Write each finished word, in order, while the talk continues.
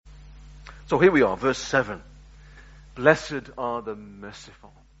So here we are, verse 7. Blessed are the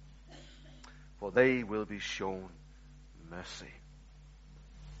merciful, for they will be shown mercy.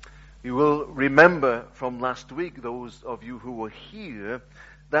 You will remember from last week, those of you who were here,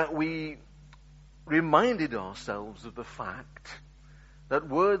 that we reminded ourselves of the fact that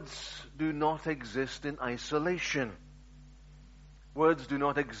words do not exist in isolation. Words do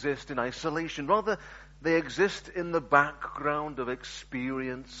not exist in isolation. Rather, they exist in the background of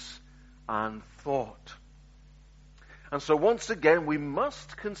experience and thought. And so once again, we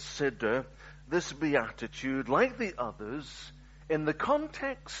must consider this beatitude, like the others, in the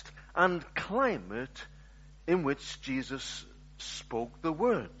context and climate in which Jesus spoke the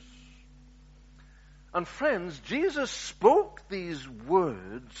words. And friends, Jesus spoke these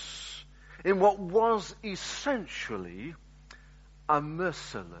words in what was essentially a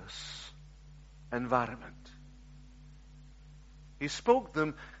merciless environment. He spoke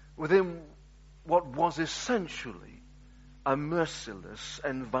them within what was essentially a merciless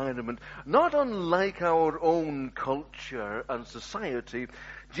environment. Not unlike our own culture and society,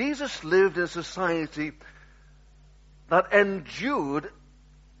 Jesus lived in a society that endured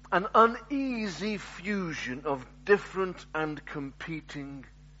an uneasy fusion of different and competing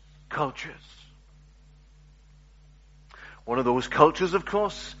cultures. One of those cultures, of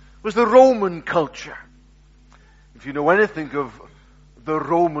course, was the Roman culture. If you know anything of the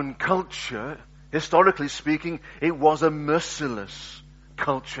Roman culture, historically speaking, it was a merciless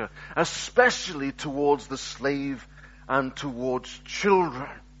culture, especially towards the slave and towards children.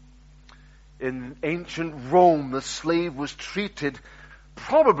 In ancient Rome, the slave was treated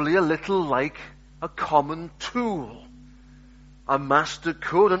probably a little like a common tool. A master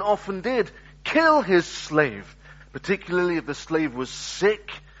could and often did kill his slave, particularly if the slave was sick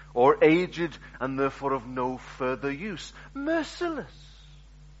or aged and therefore of no further use. Merciless.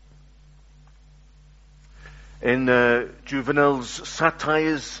 In Juvenal's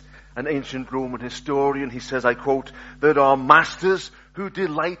Satires, an ancient Roman historian, he says, I quote, "There are masters who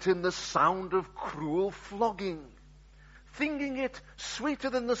delight in the sound of cruel flogging, thinking it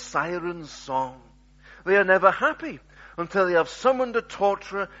sweeter than the siren's song. They are never happy until they have summoned a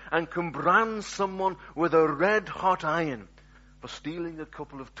torturer and can brand someone with a red-hot iron for stealing a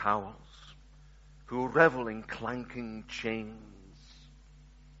couple of towels, who revel in clanking chains."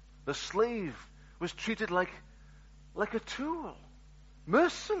 The slave was treated like a tool,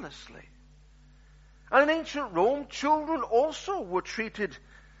 mercilessly. And in ancient Rome, children also were treated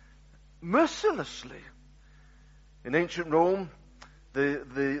mercilessly. In ancient Rome,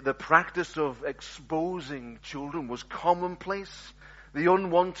 the practice of exposing children was commonplace. The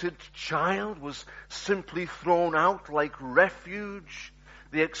unwanted child was simply thrown out like refuge.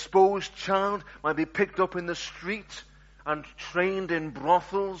 The exposed child might be picked up in the street and trained in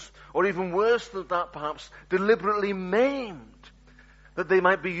brothels, or even worse than that, perhaps deliberately maimed, that they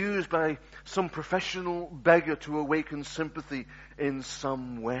might be used by some professional beggar to awaken sympathy in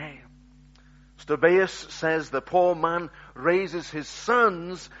some way. Stobaeus says the poor man raises his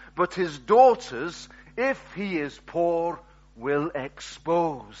sons, but his daughters, if he is poor, will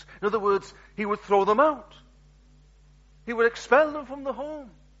expose. In other words, he would throw them out. He would expel them from the home.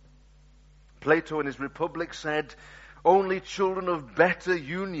 Plato in his Republic said, only children of better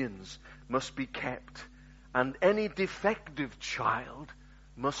unions must be kept, and any defective child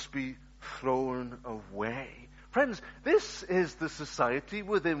must be thrown away. Friends, this is the society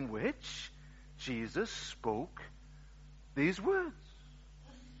within which Jesus spoke these words.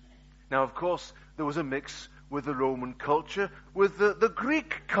 Now, of course, there was a mix with the Roman culture, with the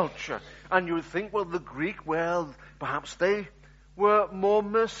Greek culture. And you would think, well, the Greek, perhaps they were more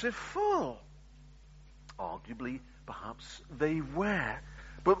merciful. Arguably, perhaps they were.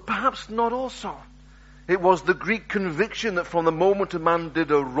 But perhaps not also. It was the Greek conviction that from the moment a man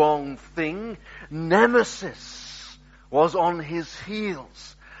did a wrong thing, nemesis was on his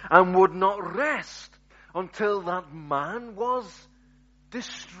heels and would not rest until that man was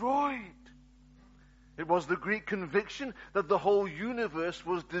destroyed. It was the Greek conviction that the whole universe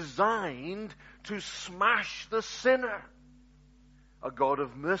was designed to smash the sinner. A God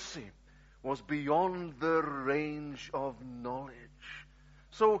of mercy was beyond the range of knowledge.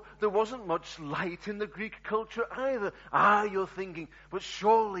 So there wasn't much light in the Greek culture either. You're thinking, but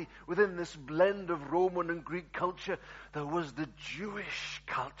surely within this blend of Roman and Greek culture, there was the Jewish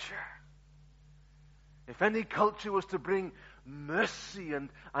culture. If any culture was to bring mercy and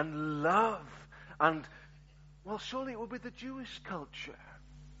love, and, surely it would be the Jewish culture.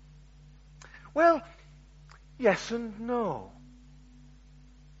 Well, yes and no.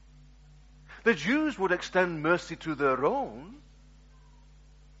 The Jews would extend mercy to their own,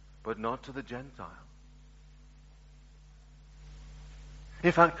 but not to the Gentile.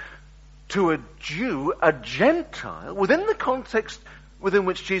 In fact, to a Jew, a Gentile, within the context within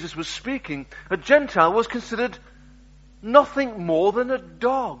which Jesus was speaking, a Gentile was considered nothing more than a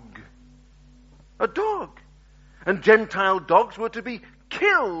dog. A dog. And Gentile dogs were to be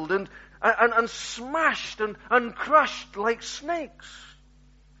killed and smashed and crushed like snakes.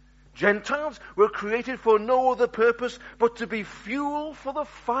 Gentiles were created for no other purpose but to be fuel for the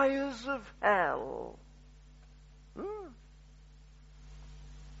fires of hell.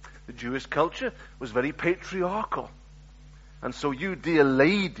 The Jewish culture was very patriarchal. And so you dear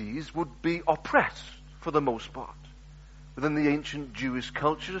ladies would be oppressed for the most part within the ancient Jewish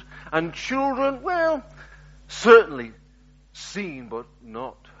culture. And children, well, certainly seen but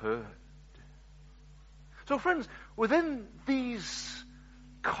not heard. So friends, within these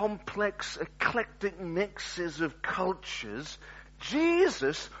complex, eclectic mixes of cultures,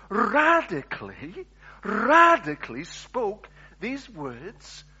 Jesus radically spoke these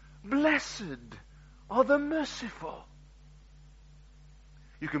words, "Blessed are the merciful."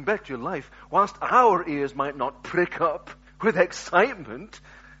 You can bet your life, whilst our ears might not prick up with excitement,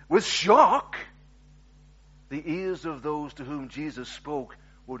 with shock, the ears of those to whom Jesus spoke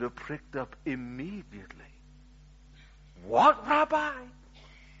would have pricked up immediately. What, Rabbi?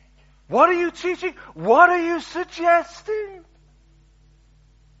 What are you teaching? What are you suggesting?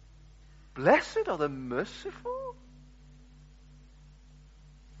 Blessed are the merciful?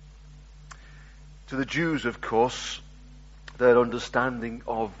 To the Jews, of course, their understanding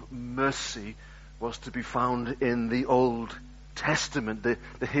of mercy was to be found in the Old Testament,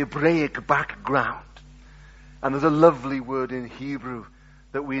 the Hebraic background. And there's a lovely word in Hebrew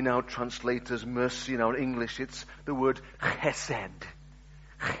that we now translate as mercy. In our English, it's the word chesed.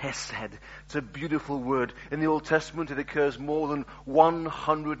 Chesed. It's a beautiful word. In the Old Testament, it occurs more than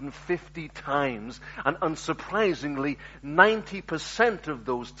 150 times. And unsurprisingly, 90% of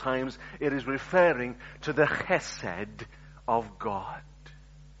those times, it is referring to the chesed of God.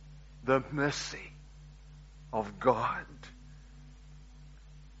 The mercy of God.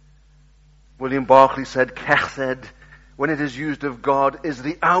 William Barclay said, chesed, when it is used of God, is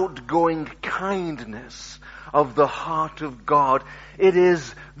the outgoing kindness of the heart of God. It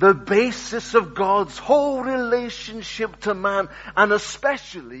is the basis of God's whole relationship to man, and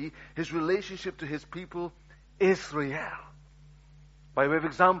especially his relationship to his people, Israel. By way of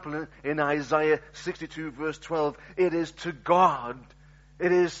example, in Isaiah 62 verse 12, it is to God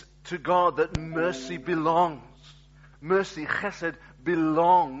that mercy belongs. Mercy, chesed,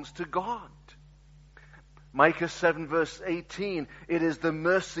 belongs to God. Micah 7 verse 18, it is the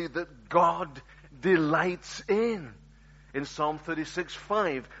mercy that God delights in. In Psalm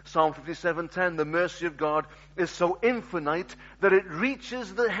 36:5, Psalm 57:10, the mercy of God is so infinite that it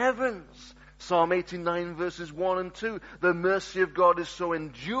reaches the heavens. Psalm 89 verses 1 and 2, the mercy of God is so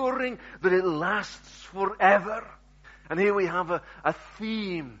enduring that it lasts forever. And here we have a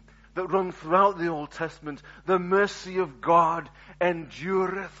theme that runs throughout the Old Testament. The mercy of God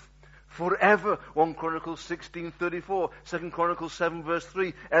endureth forever. 1 Chronicles 16:34, 2 Chronicles 7 verse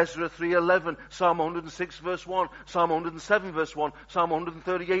 3, Ezra 3:11, Psalm 106 verse 1, Psalm 107 verse 1, Psalm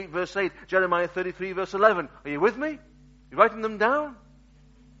 138 verse 8, Jeremiah 33 verse 11. Are you with me? You writing them down?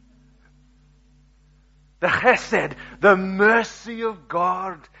 The chesed, the mercy of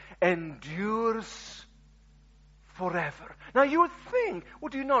God endures forever. Now you would think,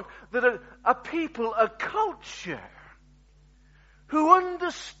 would you not, that a people, a culture, who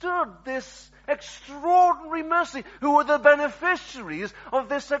understood this extraordinary mercy, who were the beneficiaries of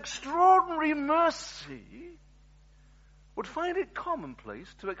this extraordinary mercy, would find it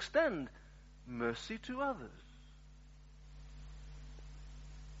commonplace to extend mercy to others.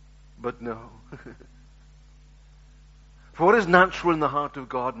 But no. For what is natural in the heart of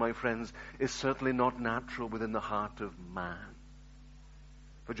God, my friends, is certainly not natural within the heart of man.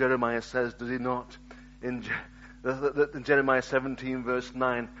 For Jeremiah says, does he not, in Jeremiah 17 verse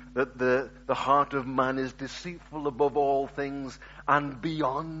 9, that the heart of man is deceitful above all things and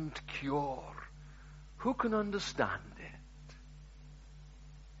beyond cure. Who can understand it?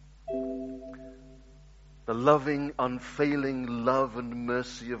 The loving, unfailing love and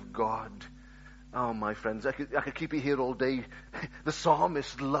mercy of God. Oh, my friends, I could keep you here all day. The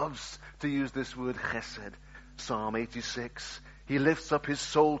psalmist loves to use this word chesed. Psalm 86. He lifts up his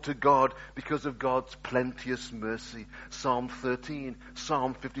soul to God because of God's plenteous mercy. Psalm 13,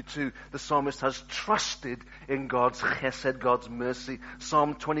 Psalm 52. The psalmist has trusted in God's chesed, God's mercy.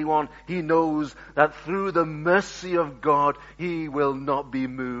 Psalm 21, he knows that through the mercy of God, he will not be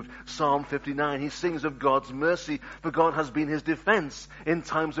moved. Psalm 59, he sings of God's mercy, for God has been his defense in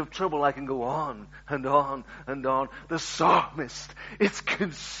times of trouble. I can go on and on and on. The psalmist is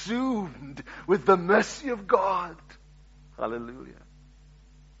consumed with the mercy of God. Hallelujah.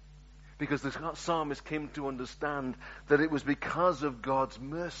 Because the psalmist came to understand that it was because of God's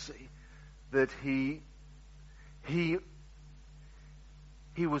mercy that he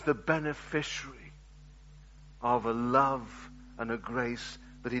was the beneficiary of a love and a grace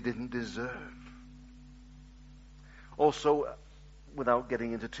that he didn't deserve. Also, without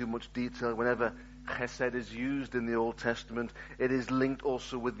getting into too much detail, whenever chesed is used in the Old Testament, it is linked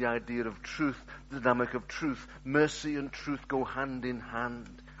also with the idea of truth, the dynamic of truth. Mercy and truth go hand in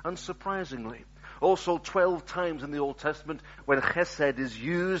hand. Unsurprisingly, also 12 times in the Old Testament, when chesed is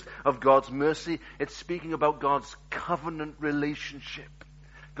used of God's mercy, it's speaking about God's covenant relationship.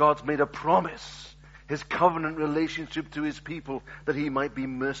 God's made a promise, his covenant relationship to his people, that he might be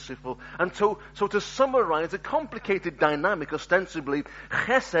merciful. And so to summarize a complicated dynamic, ostensibly,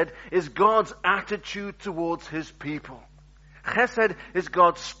 chesed is God's attitude towards his people. Chesed is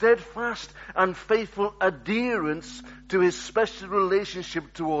God's steadfast and faithful adherence to his special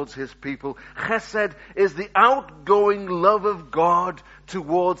relationship towards his people. Chesed is the outgoing love of God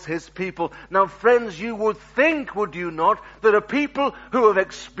towards his people. Now, friends, you would think, would you not, that a people who have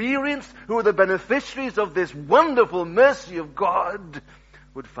experienced, who are the beneficiaries of this wonderful mercy of God,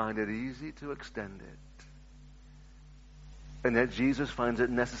 would find it easy to extend it. And yet Jesus finds it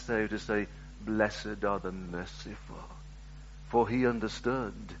necessary to say, "Blessed are the merciful." For he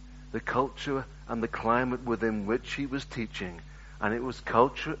understood the culture and the climate within which he was teaching. And it was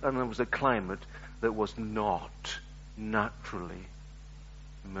culture and it was a climate that was not naturally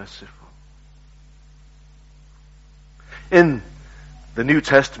merciful. In the New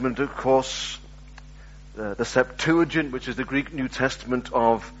Testament, of course, the Septuagint, which is the Greek New Testament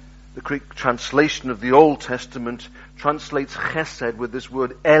of the Greek translation of the Old Testament, translates chesed with this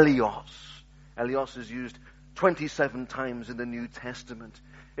word elios. Elios is used 27 times in the New Testament.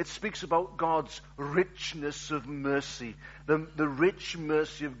 It speaks about God's richness of mercy. The rich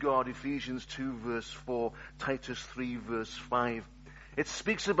mercy of God, Ephesians 2 verse 4, Titus 3 verse 5. It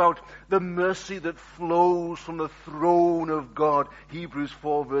speaks about the mercy that flows from the throne of God, Hebrews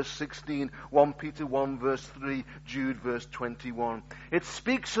 4 verse 16, 1 Peter 1 verse 3, Jude verse 21. It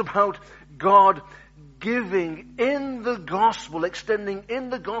speaks about God giving in the gospel, extending in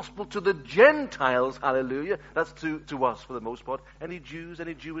the gospel to the Gentiles, hallelujah. That's to us for the most part. Any Jews,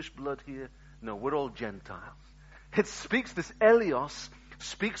 any Jewish blood here? No, we're all Gentiles. It speaks, this Elios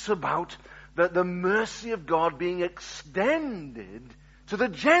speaks about the mercy of God being extended to the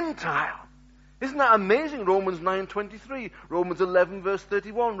Gentile. Isn't that amazing? Romans 9:23, Romans 11 verse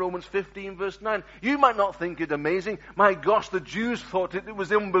 31, Romans 15 verse 9. You might not think it amazing. My gosh, the Jews thought it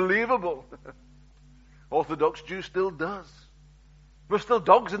was unbelievable. Orthodox Jew still does. We're still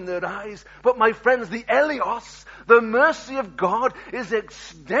dogs in their eyes. But my friends, the Elios, the mercy of God, is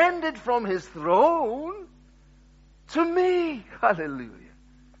extended from his throne to me. Hallelujah.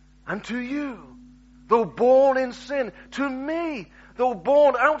 And to you. Though born in sin, to me. Though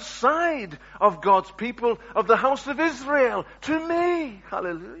born outside of God's people, of the house of Israel, to me.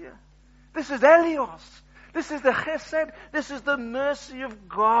 Hallelujah. This is Elios. This is the chesed. This is the mercy of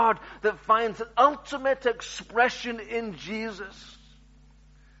God that finds an ultimate expression in Jesus.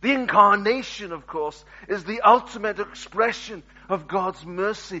 The incarnation, of course, is the ultimate expression of God's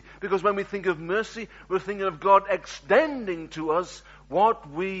mercy. Because when we think of mercy, we're thinking of God extending to us what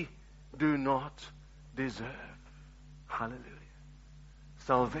we do not deserve. Hallelujah.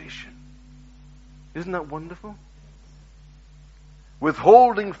 Salvation. Isn't that wonderful?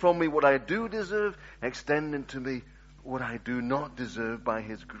 Withholding from me what I do deserve, extending to me what I do not deserve by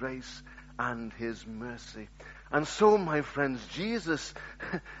his grace and his mercy. And so, my friends, Jesus,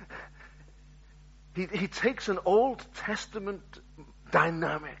 he takes an Old Testament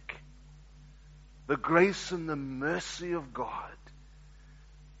dynamic, the grace and the mercy of God,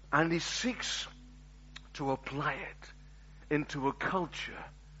 and he seeks to apply it into a culture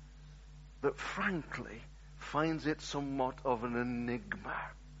that, frankly, finds it somewhat of an enigma.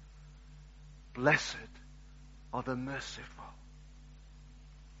 Blessed are the merciful.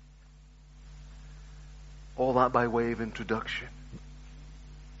 All that by way of introduction.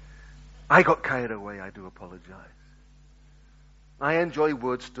 I got carried away, I do apologize. I enjoy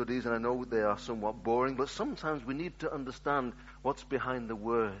word studies, and I know they are somewhat boring, but sometimes we need to understand what's behind the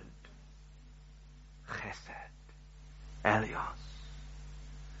word. Chesed. Elios.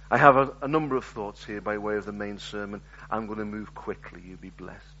 I have a number of thoughts here by way of the main sermon. I'm going to move quickly. You'll be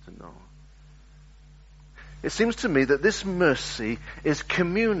blessed to know. It seems to me that this mercy is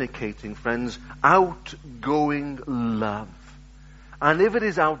communicating, friends, outgoing love. And if it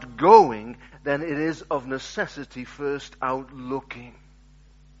is outgoing, then it is of necessity first outlooking.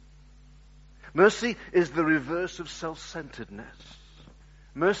 Mercy is the reverse of self-centeredness.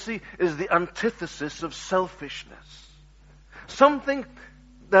 Mercy is the antithesis of selfishness. Something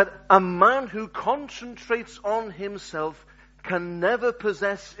that a man who concentrates on himself can never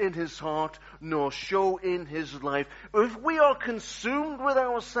possess in his heart nor show in his life. If we are consumed with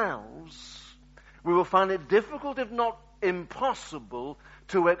ourselves, we will find it difficult, if not impossible,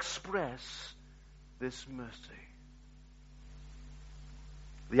 to express this mercy.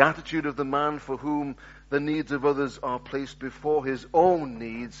 The attitude of the man for whom the needs of others are placed before his own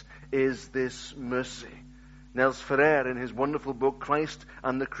needs is this mercy. Nels Ferrer, in his wonderful book, Christ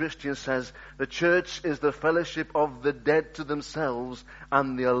and the Christian, says, the church is the fellowship of the dead to themselves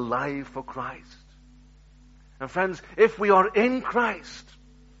and the alive for Christ. And friends, if we are in Christ,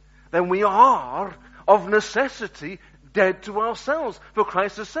 then we are, of necessity, dead to ourselves. For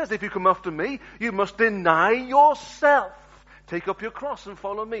Christ has said, if you come after me, you must deny yourself. Take up your cross and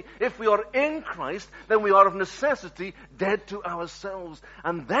follow me. If we are in Christ, then we are of necessity dead to ourselves.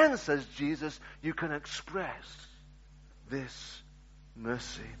 And then, says Jesus, you can express this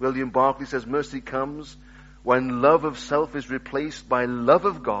mercy. William Barclay says, mercy comes when love of self is replaced by love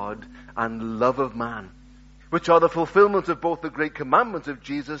of God and love of man, which are the fulfillment of both the great commandment of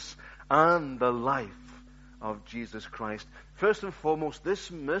Jesus and the life of Jesus Christ. First and foremost,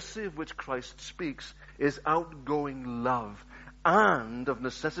 this mercy of which Christ speaks is outgoing love, and of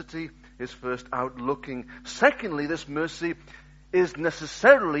necessity is first outlooking. Secondly, this mercy is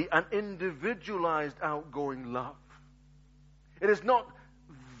necessarily an individualized outgoing love. It is not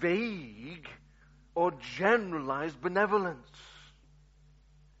vague or generalized benevolence.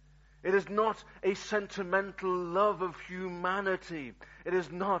 It is not a sentimental love of humanity. It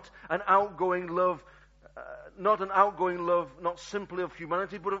is not an outgoing love, not simply of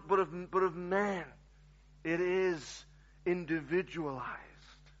humanity, but of man. It is individualized.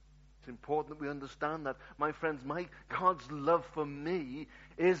 It's important that we understand that. My friends, God's love for me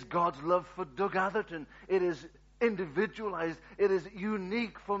is God's love for Doug Atherton. It is individualized. It is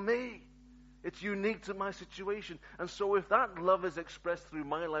unique for me. It's unique to my situation. And so if that love is expressed through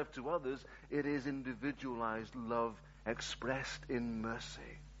my life to others, it is individualized love expressed in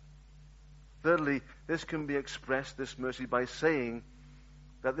mercy. Thirdly, this can be expressed, this mercy, by saying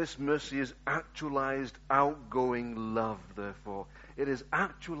that this mercy is actualized, outgoing love, therefore. It is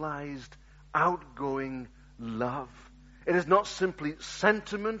actualized, outgoing love. It is not simply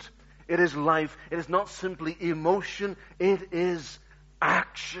sentiment. It is life. It is not simply emotion. It is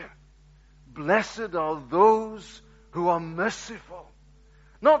action. Blessed are those who are merciful.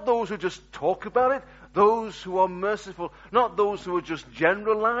 Not those who just talk about it. Those who are merciful. Not those who are just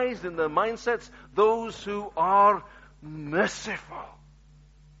generalized in their mindsets. Those who are merciful.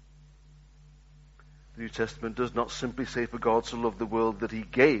 The New Testament does not simply say for God so loved the world that he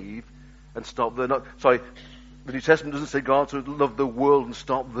gave and stop there. The New Testament doesn't say God so loved the world and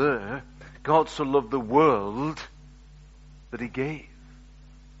stop there. God so loved the world that he gave.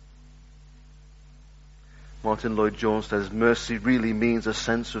 Martin Lloyd-Jones says mercy really means a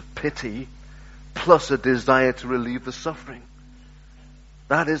sense of pity plus a desire to relieve the suffering.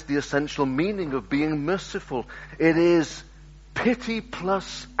 That is the essential meaning of being merciful. It is pity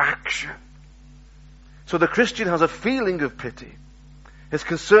plus action. So the Christian has a feeling of pity. His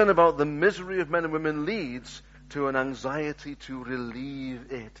concern about the misery of men and women leads to an anxiety to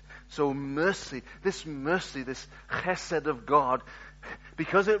relieve it. So mercy, this chesed of God,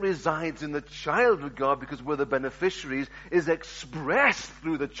 because it resides in the child of God, because we're the beneficiaries, is expressed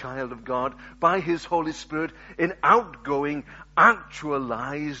through the child of God by his Holy Spirit in outgoing,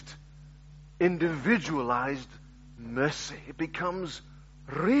 actualized, individualized mercy. It becomes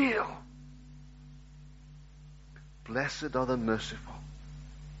real. Blessed are the merciful.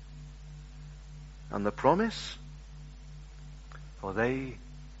 And the promise, for they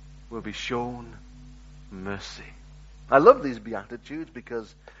will be shown mercy. I love these Beatitudes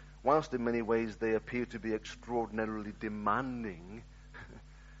because whilst in many ways they appear to be extraordinarily demanding,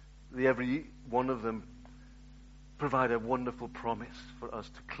 every one of them provide a wonderful promise for us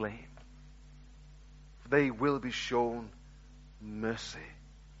to claim. They will be shown mercy.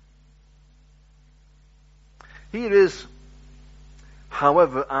 Here is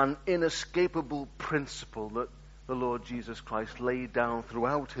however, an inescapable principle that the Lord Jesus Christ laid down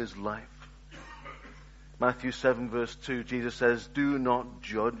throughout his life. Matthew 7 verse 2, Jesus says, "Do not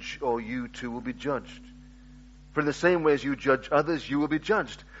judge, or you too will be judged. For in the same way as you judge others, you will be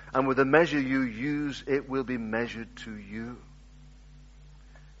judged. And with the measure you use, it will be measured to you."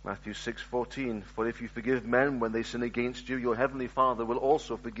 Matthew 6:14, "For if you forgive men when they sin against you, your heavenly Father will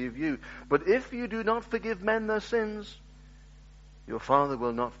also forgive you. But if you do not forgive men their sins, your Father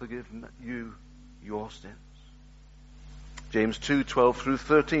will not forgive you your sins." James 2:12 through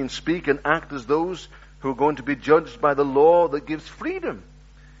 13, "Speak and act as those who are going to be judged by the law that gives freedom,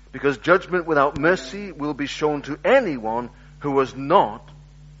 because judgment without mercy will be shown to anyone who has not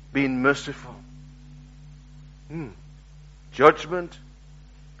been merciful." Judgment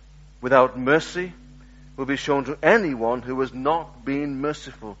without mercy will be shown to anyone who has not been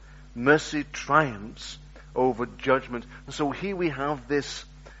merciful. Mercy triumphs over judgment. And so here we have this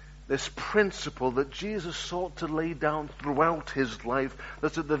principle that Jesus sought to lay down throughout his life,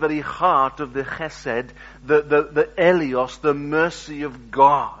 that's at the very heart of the chesed, the elios, the mercy of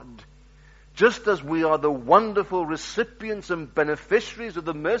God. Just as we are the wonderful recipients and beneficiaries of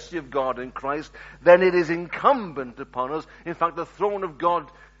the mercy of God in Christ, then it is incumbent upon us. In fact, the throne of God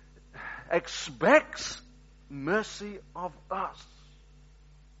expects mercy of us.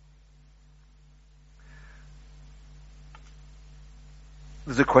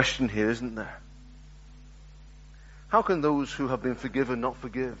 There's a question here, isn't there? How can those who have been forgiven not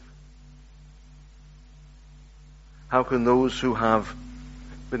forgive? How can those who have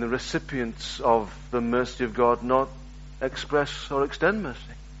been the recipients of the mercy of God not express or extend mercy?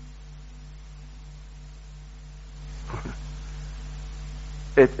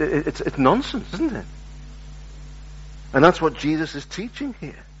 It's nonsense, isn't it? And that's what Jesus is teaching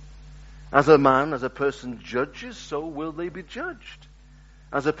here. As a man, as a person judges, so will they be judged.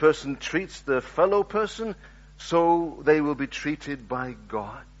 As a person treats their fellow person, so they will be treated by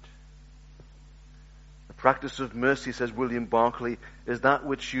God. The practice of mercy, says William Barclay, is that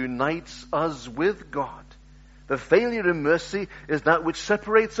which unites us with God. The failure in mercy is that which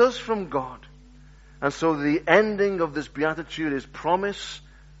separates us from God. And so the ending of this beatitude is promise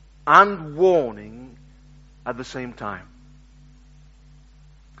and warning at the same time.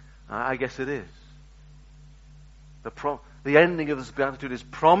 I guess it is. The ending of this beatitude is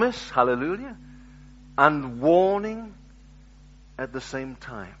promise, hallelujah, and warning at the same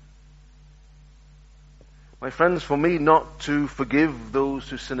time. My friends, for me not to forgive those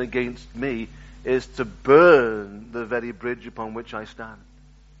who sin against me is to burn the very bridge upon which I stand.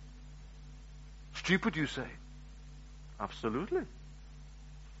 Stupid, you say? Absolutely.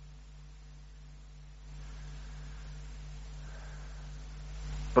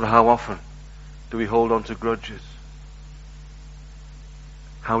 But how often do we hold on to grudges?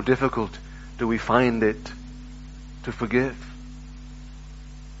 How difficult do we find it to forgive?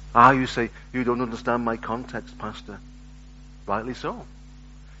 You say, you don't understand my context, Pastor. Rightly so.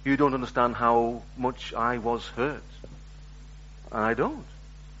 You don't understand how much I was hurt. And I don't.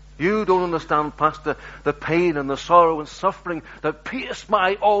 You don't understand, Pastor, the pain and the sorrow and suffering that pierced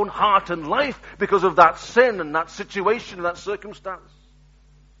my own heart and life because of that sin and that situation and that circumstance.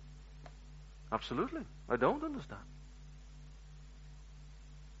 Absolutely. I don't understand.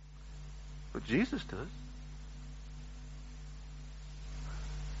 But Jesus does.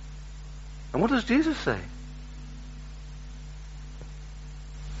 And what does Jesus say?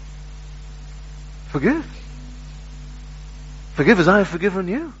 Forgive. Forgive as I have forgiven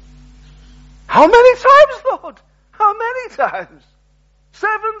you. How many times, Lord? How many times?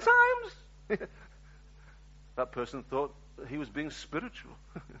 7 times? That person thought that he was being spiritual.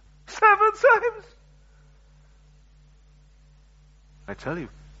 7 times? I tell you,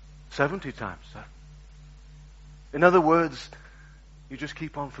 70 times, sir. In other words, you just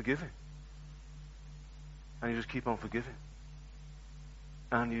keep on forgiving. And you just keep on forgiving.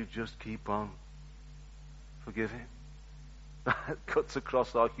 And you just keep on forgiving. That cuts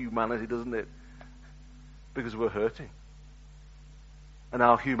across our humanity, doesn't it? Because we're hurting. And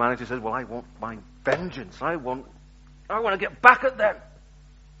our humanity says, well, I want my vengeance. I want to get back at them.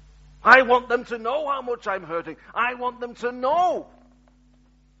 I want them to know how much I'm hurting. I want them to know.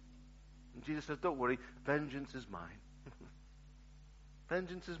 And Jesus says, don't worry, vengeance is mine.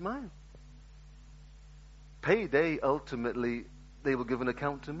 Vengeance is mine. Payday, ultimately, they will give an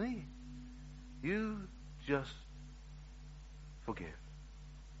account to me. You just forgive.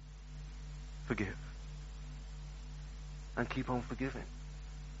 Forgive. And keep on forgiving.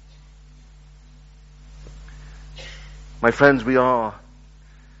 My friends, we are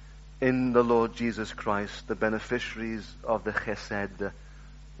in the Lord Jesus Christ, the beneficiaries of the chesed, the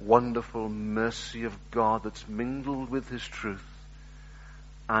wonderful mercy of God that's mingled with his truth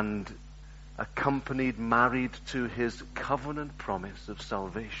and accompanied, married to his covenant promise of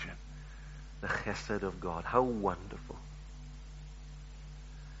salvation, the chesed of God. How wonderful.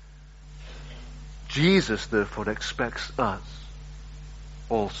 Jesus, therefore, expects us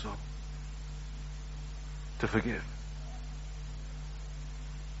also to forgive.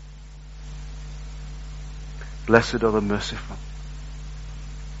 Blessed are the merciful,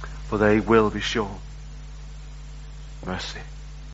 for they will be shown mercy.